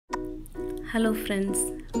Hello friends,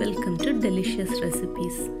 welcome to delicious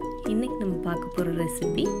recipes. இன்னைக்கு நம்ம பார்க்க போற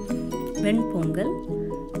ரெசிபி வெண் பொங்கல்.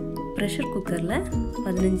 பிரஷர் குக்கர்ல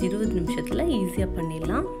 15-20 நிமிஷத்துல ஈஸியா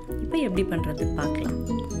பண்ணிடலாம். இப்போ எப்படி பண்றதுன்னு பார்க்கலாம்.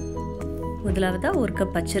 முதலாவதா 1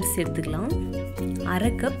 கப் பச்சரிசி எடுத்துக்கலாம்.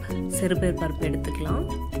 1/2 கப் சிறுபயிறு பருப்பு எடுத்துக்கலாம்.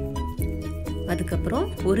 அதுக்கு அப்புறம்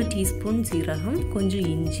 1 டீஸ்பூன் சீரகம், கொஞ்சம்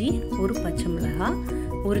இஞ்சி, 1 பச்சை மிளகாய்,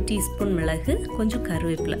 1 டீஸ்பூன் மிளகு, கொஞ்சம்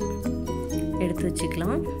கருவேப்பிலை எடுத்து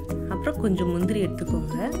வச்சுக்கலாம். அப்புறம் கொஞ்சம் முந்திரி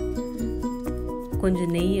எடுத்துக்கோங்க,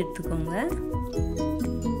 கொஞ்சம் நெய் எடுத்துக்கோங்க.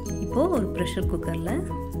 இப்போ ஒரு ப்ரெஷர் குக்கரில்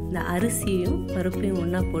இந்த அரிசியும் பருப்பையும்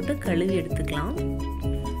ஒன்றா போட்டு கழுவி எடுத்துக்கலாம்.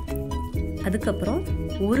 அதுக்கப்புறம்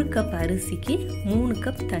 1 கப் அரிசிக்கு 3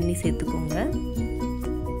 கப் தண்ணி சேர்த்துக்கோங்க.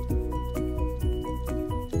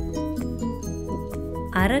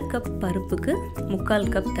 1/2 கப் பருப்புக்கு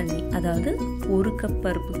 3/4 கப் தண்ணி, அதாவது 1 கப்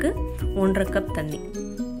பருப்புக்கு 1/2 கப் தண்ணி.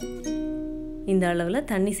 இந்த அளவில்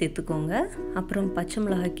தண்ணி சேர்த்துக்கோங்க. அப்புறம் பச்சை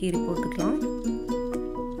மிளகாய் கீரி போட்டுக்கலாம்.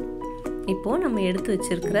 இப்போது நம்ம எடுத்து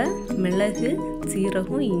வச்சிருக்கிற மிளகு,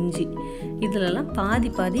 சீரகம், இஞ்சி இதிலெல்லாம் பாதி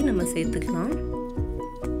பாதி நம்ம சேர்த்துக்கலாம்.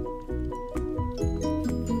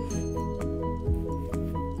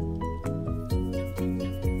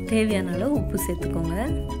 தேவையான அளவு உப்பு சேர்த்துக்கோங்க.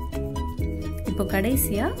 இப்போ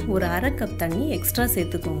கடைசியாக ஒரு 1/2 கப் தண்ணி எக்ஸ்ட்ரா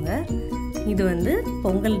சேர்த்துக்கோங்க. இது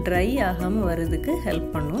பொங்கல் ட்ரை ஆகாமல் வர்றதுக்கு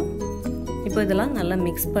ஹெல்ப் பண்ணும். இப்போ இதெல்லாம் நல்லா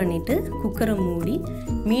மிக்ஸ் பண்ணிவிட்டு குக்கரை மூடி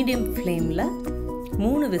மீடியம் ஃப்ளேமில்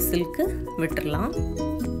 3 விசிலுக்கு விட்டுடலாம்.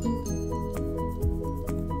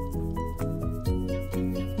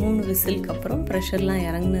 3 விசிலுக்கு அப்புறம் ப்ரெஷர்லாம்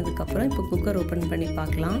இறங்கினதுக்கப்புறம் இப்போ குக்கர் ஓப்பன் பண்ணி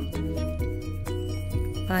பார்க்கலாம்.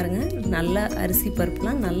 பாருங்கள், நல்லா அரிசி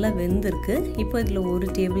பருப்புலாம் நல்லா வெந்திருக்கு. இப்போ இதில்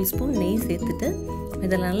 1 டேபிள் ஸ்பூன் நெய் சேர்த்துட்டு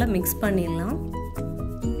இதை நல்லா மிக்ஸ் பண்ணிடலாம்.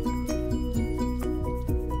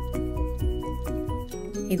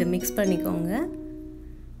 இதை மிக்ஸ் பண்ணிக்கோங்க.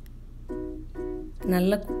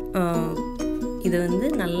 நல்லா இதை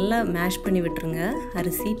நல்லா மேஷ் பண்ணி விட்டுருங்க.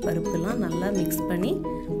 அரிசி பருப்புலாம் நல்லா மிக்ஸ் பண்ணி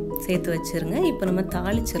சேர்த்து வச்சுருங்க. இப்போ நம்ம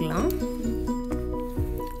தாளிச்சிடலாம்.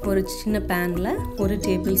 ஒரு சின்ன பேனில் 1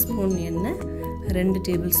 டேபிள் ஸ்பூன் எண்ணெய், 2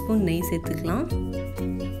 டேபிள் ஸ்பூன் நெய் சேர்த்துக்கலாம்.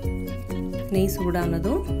 நெய்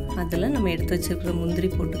சூடானதும் அதில் நம்ம எடுத்து வச்சுருக்கிற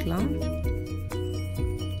முந்திரி போட்டுக்கலாம்.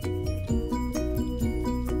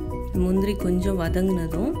 முந்திரி கொஞ்சம்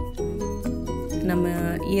வதங்கினதும் நம்ம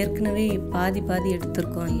ஏற்கனவே பாதி பாதி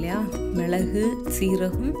எடுத்துருக்கோம் இல்லையா, மிளகு,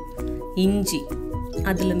 சீரகம், இஞ்சி,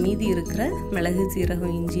 அதில் மீதி இருக்கிற மிளகு,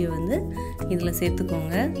 சீரகம், இஞ்சியை இதில்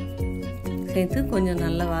சேர்த்துக்கோங்க. சேர்த்து கொஞ்சம்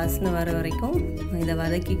நல்ல வாசனை வர வரைக்கும் இதை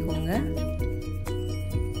வதக்கிக்கோங்க.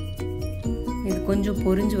 இது கொஞ்சம்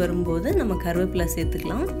பொரிஞ்சு வரும்போது நம்ம கருவேப்பிலை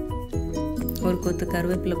சேர்த்துக்கலாம். ஒரு கொத்து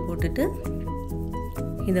கருவேப்பிலை போட்டுட்டு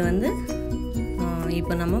இதை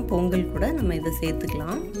இப்போ நம்ம பொங்கல் கூட நம்ம இதை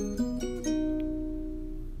சேர்த்துக்கலாம்.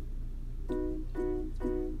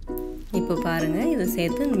 இப்போ பாருங்கள், இதை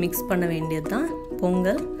சேர்த்து மிக்ஸ் பண்ண வேண்டியது தான்.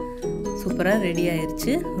 பொங்கல் சூப்பராக ரெடி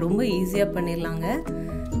ஆயிடுச்சு. ரொம்ப ஈஸியாக பண்ணிடலாங்க.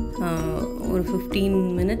 ஒரு 15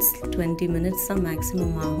 மினிட்ஸ் 20 மினிட்ஸ் தான்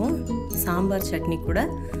மேக்ஸிமம் ஆகும். சாம்பார் சட்னி கூட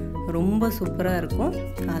ரொம்ப சூப்பராக இருக்கும்.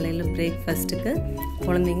 காலையில் பிரேக்ஃபாஸ்ட்டுக்கு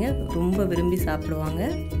குழந்தைங்க ரொம்ப விரும்பி சாப்பிடுவாங்க.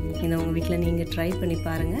 இதை உங்கள் வீட்டில் நீங்கள் ட்ரை பண்ணி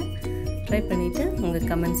பாருங்கள். ட்ரை பண்ணிவிட்டு உங்கள்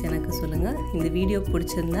கமெண்ட்ஸ் எனக்கு சொல்லுங்கள். இந்த வீடியோ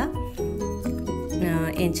பிடிச்சிருந்தா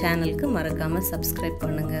என் சேனலுக்கு மறக்காமல் சப்ஸ்கிரைப்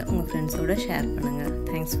பண்ணுங்கள். உங்கள் ஃப்ரெண்ட்ஸோடு ஷேர் பண்ணுங்கள்.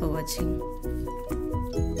 தேங்க்ஸ் ஃபார் வாட்சிங்.